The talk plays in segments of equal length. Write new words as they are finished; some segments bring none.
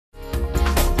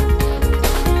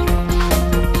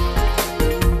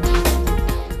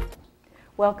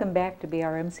Welcome back to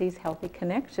BRMC's Healthy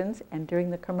Connections, and during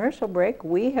the commercial break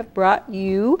we have brought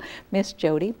you Miss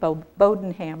Jody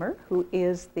Bodenhammer, who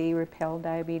is the Rappel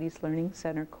Diabetes Learning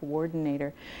Center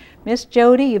coordinator. Miss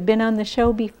Jody, you've been on the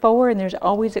show before, and there's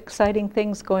always exciting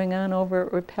things going on over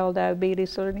at Rappel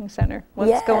Diabetes Learning Center.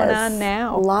 What's going on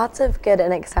now? Lots of good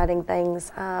and exciting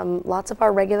things. Lots of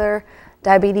our regular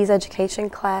diabetes education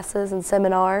classes and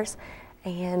seminars,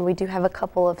 and we do have a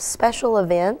couple of special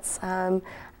events.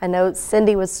 I know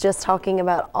Cindy was just talking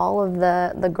about all of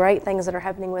the great things that are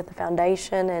happening with the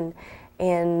foundation,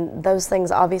 and those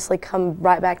things obviously come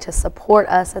right back to support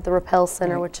us at the Rappel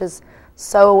Center, which is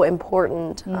so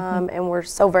important, and we're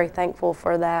so very thankful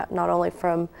for that, not only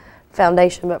from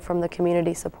foundation but from the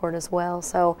community support as well.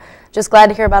 So just glad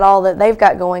to hear about all that they've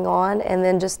got going on, and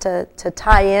then just to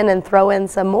tie in and throw in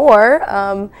some more,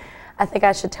 I think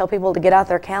I should tell people to get out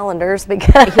their calendars,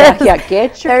 because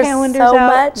get your calendars so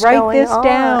out. Much Write this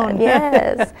down.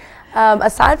 Yes.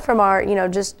 Aside from our,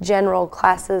 just general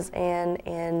classes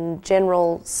and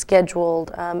general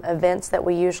scheduled events that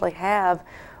we usually have,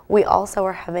 we also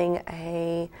are having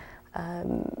a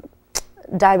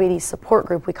diabetes support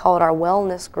group. We call it our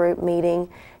wellness group meeting,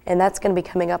 and that's going to be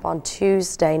coming up on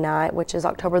Tuesday night, which is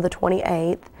October the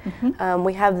 28th.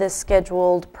 We have this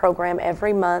scheduled program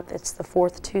every month. It's the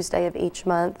fourth Tuesday of each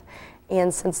month,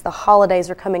 and since the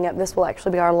holidays are coming up, this will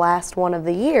actually be our last one of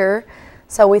the year.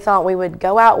 So we thought we would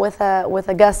go out with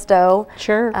a gusto.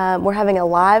 Sure. We're having a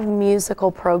live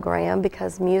musical program,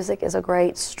 because music is a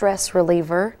great stress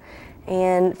reliever.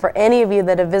 And for any of you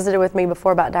that have visited with me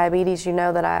before about diabetes, you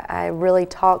know that I really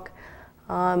talk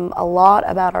a lot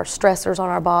about our stressors on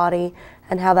our body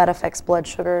and how that affects blood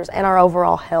sugars and our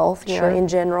overall health, you know, in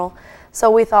general. So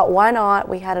we thought, why not?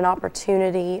 We had an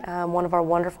opportunity. One of our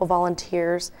wonderful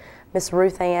volunteers, Miss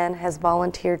Ruth Ann, has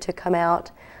volunteered to come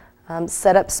out,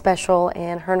 set up special,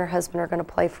 and her husband are going to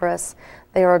play for us.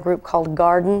 They are a group called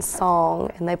Garden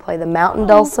Song, and they play the mountain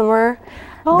dulcimer,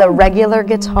 the regular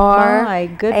guitar, my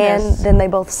goodness, and then they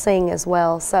both sing as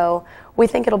well. So we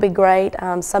think it'll be great,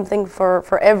 something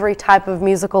for every type of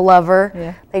musical lover.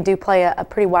 Yeah. They do play a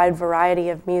pretty wide variety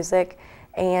of music,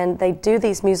 and they do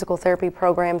these musical therapy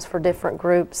programs for different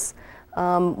groups,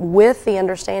 with the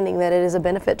understanding that it is a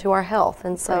benefit to our health.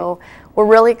 And so we're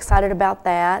really excited about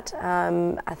that.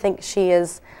 I think she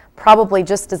is probably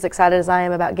just as excited as I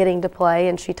am about getting to play,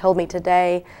 and she told me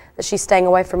today that she's staying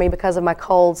away from me because of my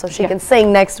cold, so she can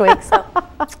sing next week. So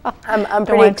I'm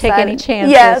pretty excited. Don't take any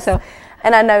chances. Yes. So.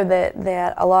 And I know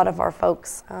that a lot of our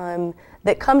folks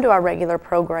that come to our regular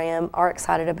program are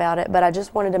excited about it, but I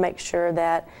just wanted to make sure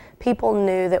that people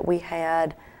knew that we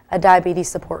had a diabetes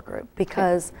support group,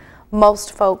 because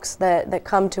most folks that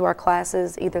come to our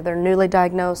classes, either they're newly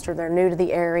diagnosed or they're new to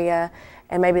the area,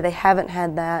 and maybe they haven't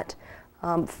had that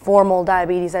formal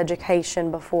diabetes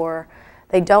education before.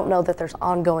 They don't know that there's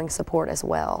ongoing support as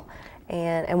well.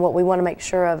 And what we want to make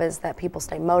sure of is that people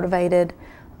stay motivated,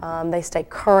 they stay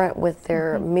current with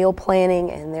their meal planning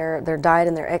and their diet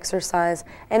and their exercise,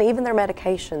 and even their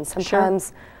medications.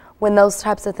 Sometimes when those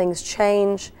types of things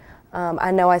change,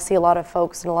 I know I see a lot of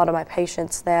folks and a lot of my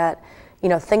patients that,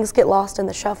 things get lost in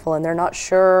the shuffle, and they're not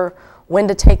sure when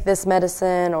to take this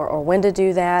medicine or when to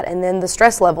do that, and then the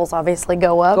stress levels obviously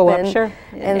go up.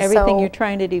 And everything you're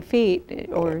trying to defeat,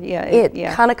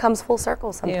 it kind of comes full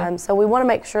circle sometimes. So we want to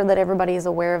make sure that everybody is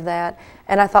aware of that.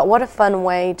 And I thought, what a fun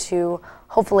way to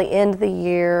hopefully end the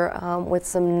year with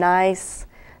some nice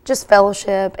just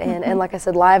fellowship and like I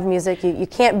said, live music. You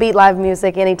can't beat live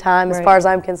music anytime, as far as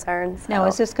I'm concerned. So. Now,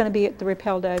 is this going to be at the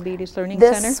Rappel Diabetes Learning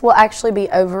Center? This will actually be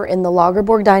over in the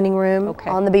Lagerborg Dining Room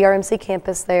on the BRMC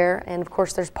campus there, and of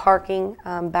course there's parking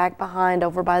back behind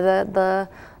over by the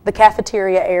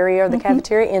cafeteria area, or the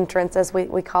cafeteria entrance, as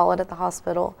we call it at the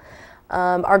hospital.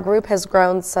 Our group has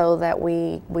grown so that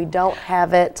we don't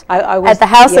have it at the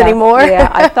house anymore.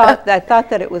 I thought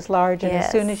that it was large, and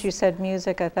as soon as you said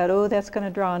music, I thought, oh, that's going to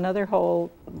draw another whole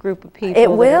group of people.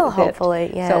 It will, hopefully,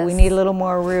 yes. So we need a little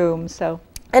more room. So.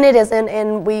 And it is,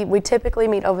 and we typically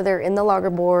meet over there in the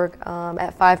Lagerborg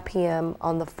at 5 p.m.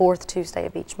 on the fourth Tuesday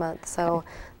of each month. So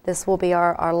this will be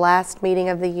our last meeting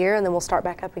of the year, and then we'll start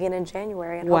back up again in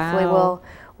January, and hopefully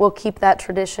we'll keep that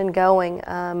tradition going.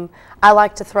 I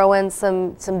like to throw in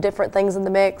some different things in the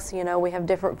mix. We have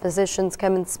different physicians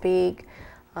come and speak.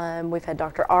 We've had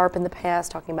Dr. Arp in the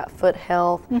past talking about foot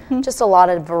health, just a lot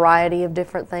of variety of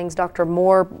different things. Dr.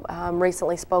 Moore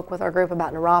recently spoke with our group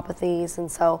about neuropathies,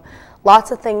 and so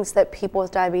lots of things that people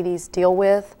with diabetes deal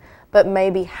with, but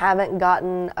maybe haven't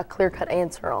gotten a clear-cut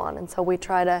answer on. And so we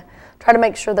try to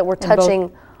make sure that we're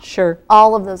touching Sure.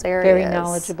 All of those areas. Very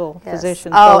knowledgeable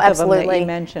physicians, Oh, both absolutely. of them that you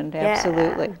mentioned. Yeah.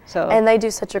 Absolutely. So. And they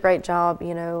do such a great job.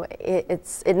 You know,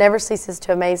 it never ceases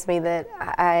to amaze me that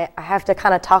I have to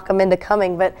kind of talk them into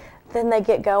coming, but then they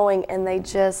get going and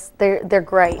they're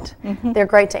great. They're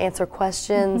great to answer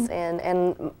questions,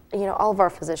 and you know, all of our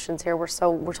physicians here, we're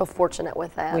so fortunate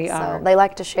with that. We are. So they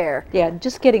like to share. Yeah,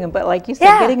 just getting them, but like you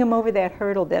said, getting them over that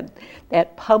hurdle,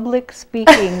 that public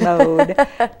speaking mode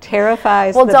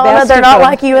terrifies Well, the Donna, best they're of not them.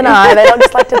 like you and I. They don't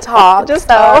just like to talk. Just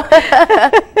so.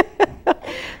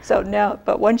 So no,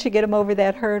 but once you get them over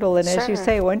that hurdle, and as you Sure.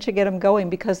 say, once you get them going,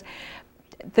 because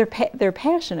they're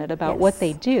passionate about what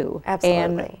they do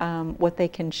Absolutely. and what they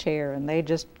can share, and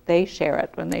they share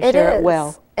it when they share it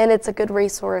well. And it's a good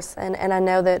resource, and I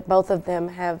know that both of them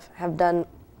have done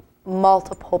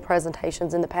multiple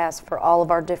presentations in the past for all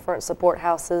of our different support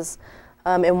houses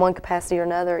in one capacity or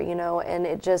another, you know, and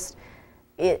it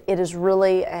is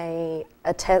really a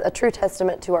true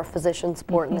testament to our physician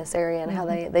support in this area and how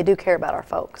they do care about our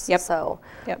folks. Yep. So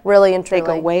Yep. really and truly. They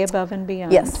go way above and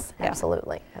beyond. Yes, Yeah.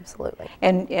 absolutely, absolutely.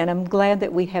 And I'm glad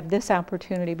that we have this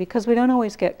opportunity, because we don't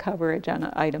always get coverage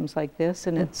on items like this,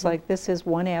 and it's like this is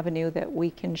one avenue that we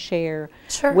can share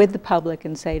Sure. with the public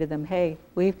and say to them, hey,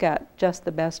 we've got just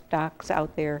the best docs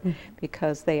out there,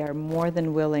 because they are more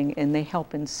than willing, and they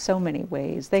help in so many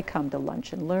ways. They come to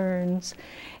Lunch and Learns,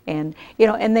 and you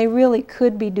know, and they really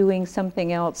could be doing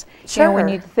something else. You know, when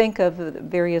Sure. you think of the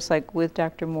various, like with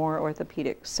Dr. Moore,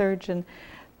 orthopedic surgeon,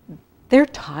 they're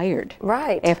tired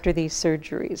Right. after these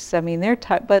surgeries. I mean, they're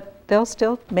tired, but they'll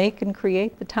still make and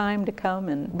create the time to come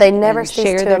and They never and cease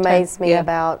share to their time. amaze me Yeah.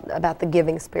 about the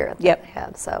giving spirit that Yep. they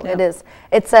have. So Yep.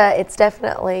 it's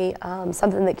definitely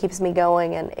something that keeps me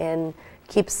going and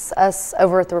keeps us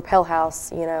over at the Rappel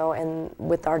House, you know, and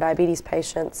with our diabetes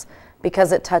patients,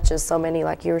 because it touches so many.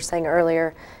 Like you were saying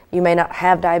earlier, you may not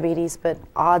have diabetes, but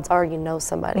odds are you know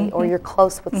somebody or you're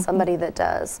close with somebody that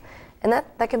does. And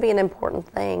that can be an important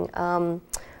thing.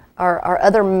 Our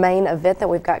other main event that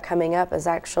we've got coming up is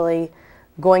actually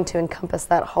going to encompass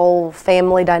that whole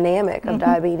family dynamic of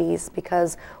diabetes,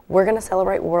 because we're going to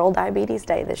celebrate World Diabetes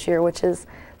Day this year, which is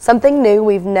something new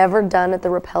we've never done at the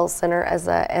Rappel Center as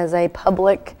a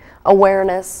public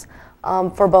awareness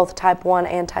for both type 1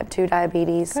 and type 2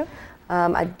 diabetes. Okay.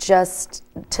 I just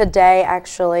today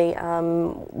actually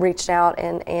reached out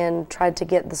and tried to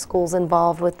get the schools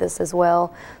involved with this as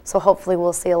well. So hopefully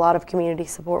we'll see a lot of community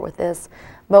support with this.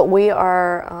 But we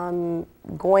are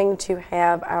going to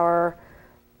have our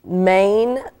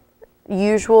main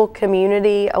usual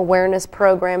community awareness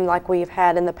program like we've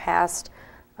had in the past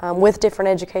with different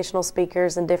educational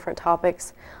speakers and different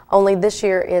topics. Only this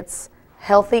year it's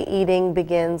healthy eating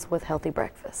begins with healthy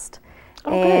breakfast.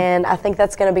 And I think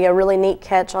that's going to be a really neat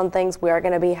catch on things. We are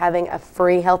going to be having a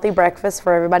free healthy breakfast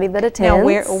for everybody that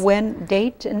attends. Now, when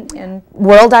date and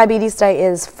World Diabetes Day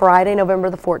is Friday, November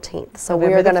the 14th. So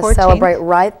we are going to celebrate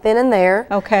right then and there.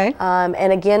 Okay.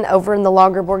 And again, over in the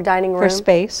Lagerborg dining room For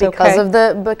space, because okay. of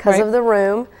Right. the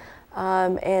room.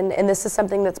 And this is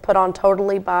something that's put on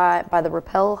totally by the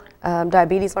Rappel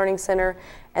Diabetes Learning Center.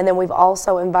 And then we've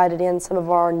also invited in some of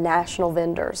our national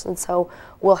vendors. And so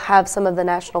we'll have some of the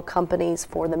national companies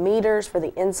for the meters, for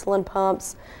the insulin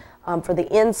pumps, for the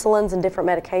insulins and different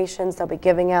medications. They'll be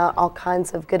giving out all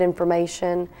kinds of good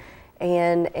information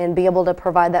and be able to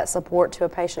provide that support to a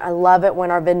patient. I love it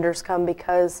when our vendors come,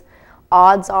 because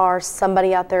odds are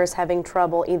somebody out there is having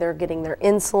trouble either getting their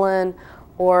insulin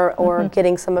or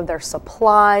getting some of their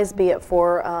supplies, be it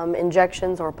for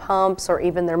injections or pumps or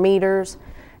even their meters.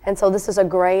 And so this is a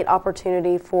great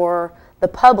opportunity for the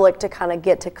public to kind of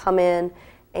get to come in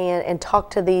and talk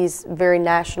to these very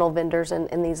national vendors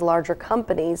and these larger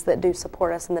companies that do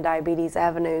support us in the diabetes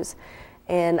avenues.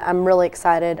 And I'm really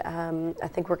excited. I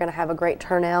think we're going to have a great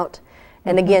turnout.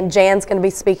 And again, Jan's going to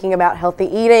be speaking about healthy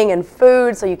eating and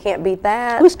food, so you can't beat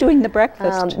that. who's doing the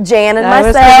breakfast? Jan and I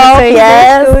was myself, gonna say, who's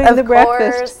yes, doing of the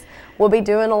breakfast? course. We'll be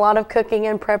doing a lot of cooking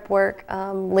and prep work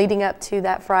leading up to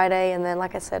that Friday. And then,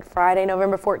 like I said, Friday,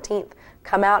 November 14th,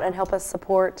 come out and help us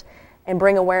support and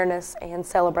bring awareness and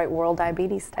celebrate World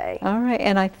Diabetes Day. All right,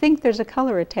 and I think there's a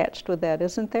color attached with that,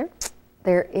 isn't there?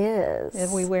 There is.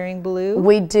 Are we wearing blue?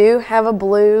 We do have a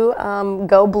blue,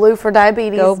 Go Blue for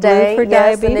Diabetes Go Blue Day for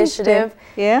Diabetes initiative.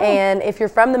 Day. Yeah. And if you're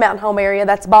from the Mountain Home area,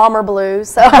 that's Bomber Blue.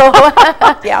 So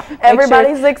Yeah.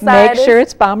 everybody's excited. Make sure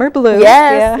it's bomber blue.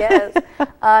 Yes, Yeah. yes.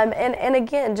 And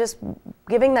again, just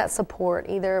giving that support,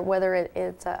 either whether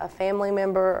it's a family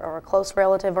member or a close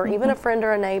relative or even a friend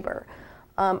or a neighbor.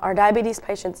 Our diabetes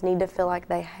patients need to feel like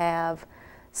they have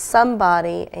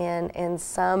somebody and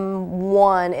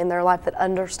someone in their life that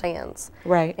understands.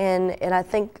 Right. And I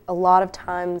think a lot of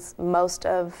times most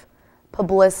of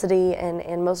publicity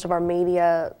and most of our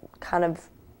media kind of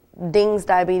dings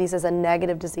diabetes as a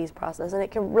negative disease process, and it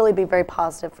can really be very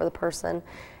positive for the person,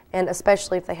 and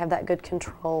especially if they have that good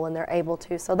control and they're able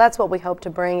to. So that's what we hope to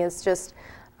bring, is just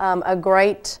a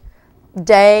great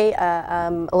day, a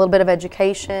little bit of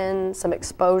education, some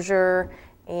exposure,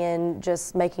 and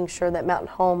just making sure that Mountain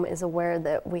Home is aware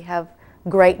that we have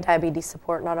great diabetes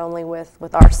support, not only with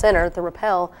our center at the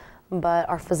Rappel, but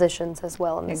our physicians as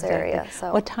well in this area.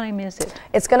 So what time is it?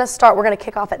 It's going to start, we're going to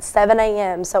kick off at 7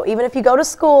 a.m. So even if you go to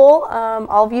school,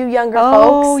 all of you younger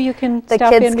folks, you can the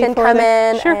stop kids in can before come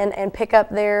that. in Sure. and pick up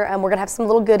their, we're going to have some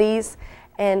little goodies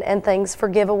and things for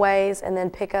giveaways, and then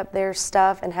pick up their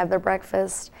stuff and have their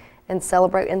breakfast and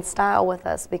celebrate in style with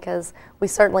us, because we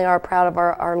certainly are proud of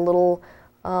our little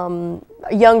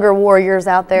younger warriors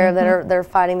out there that are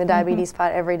fighting the diabetes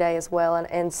fight every day as well,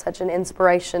 and such an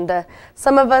inspiration to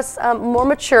some of us more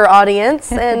mature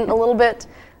audience and a little bit,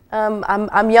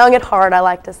 I'm young at heart, I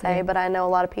like to say, but I know a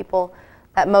lot of people,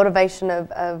 that motivation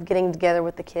of getting together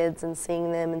with the kids and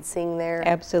seeing them and seeing their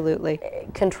Absolutely.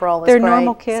 control is They're great.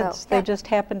 normal kids. So, They just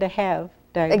happen to have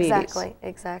diabetes.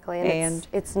 Exactly. And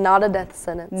it's not a death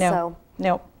sentence. No, So.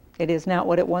 no, it is not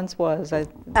what it once was.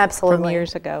 Absolutely. From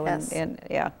years ago. Yes.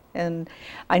 And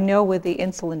I know with the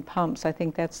insulin pumps, I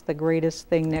think that's the greatest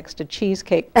thing next to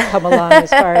cheesecake to come along as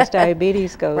far as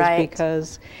diabetes goes, Right.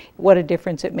 because what a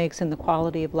difference it makes in the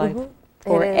quality of life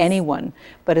for It is. anyone,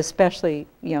 but especially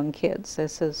young kids.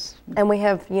 This is And we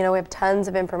have tons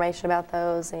of information about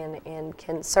those, and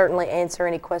can certainly answer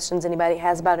any questions anybody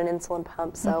has about an insulin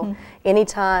pump. So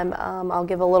anytime, I'll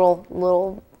give a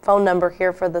little phone number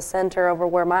here for the center over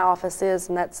where my office is,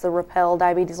 and that's the Rappel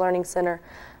Diabetes Learning Center.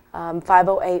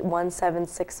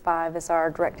 508-1765 is our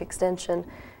direct extension.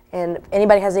 And if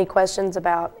anybody has any questions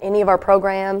about any of our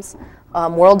programs,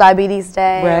 World Diabetes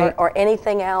Day, Right. or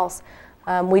anything else,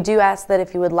 we do ask that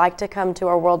if you would like to come to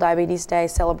our World Diabetes Day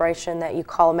celebration, that you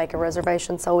call and make a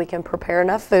reservation so we can prepare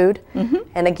enough food.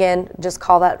 And again, just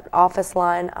call that office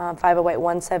line,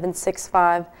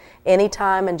 508-1765,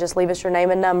 anytime, and just leave us your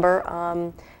name and number,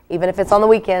 even if it's on the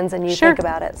weekends and you Sure. think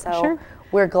about it. So Sure.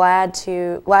 we're glad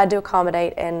to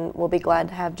accommodate, and we'll be glad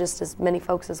to have just as many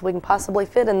folks as we can possibly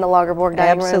fit in the Lagerborg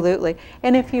dining room. Absolutely.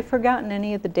 And if you've forgotten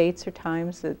any of the dates or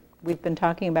times that we've been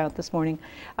talking about this morning,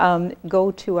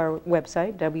 go to our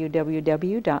website,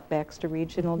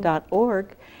 www.baxterregional.org,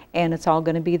 and it's all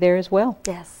going to be there as well.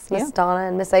 Yes, Miss Yeah. Donna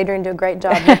and Miss Adrian do a great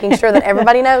job making sure that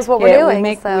everybody knows what we're Yeah, doing.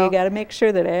 we so got to make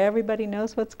sure that everybody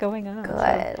knows what's going on. so.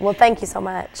 good. Well, thank you so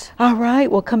much. All right,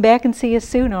 we'll come back and see you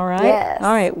soon, all right? Yes.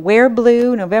 All right, Wear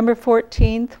Blue, November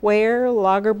 14th, Wear,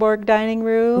 Lagerborg Dining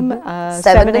Room,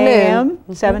 7 to a.m.,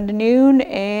 noon. 7 to noon,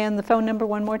 and the phone number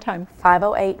one more time.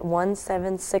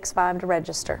 508-1765 to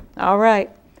register. All right.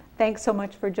 Thanks so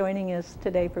much for joining us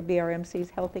today for BRMC's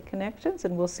Healthy Connections,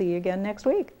 and we'll see you again next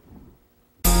week.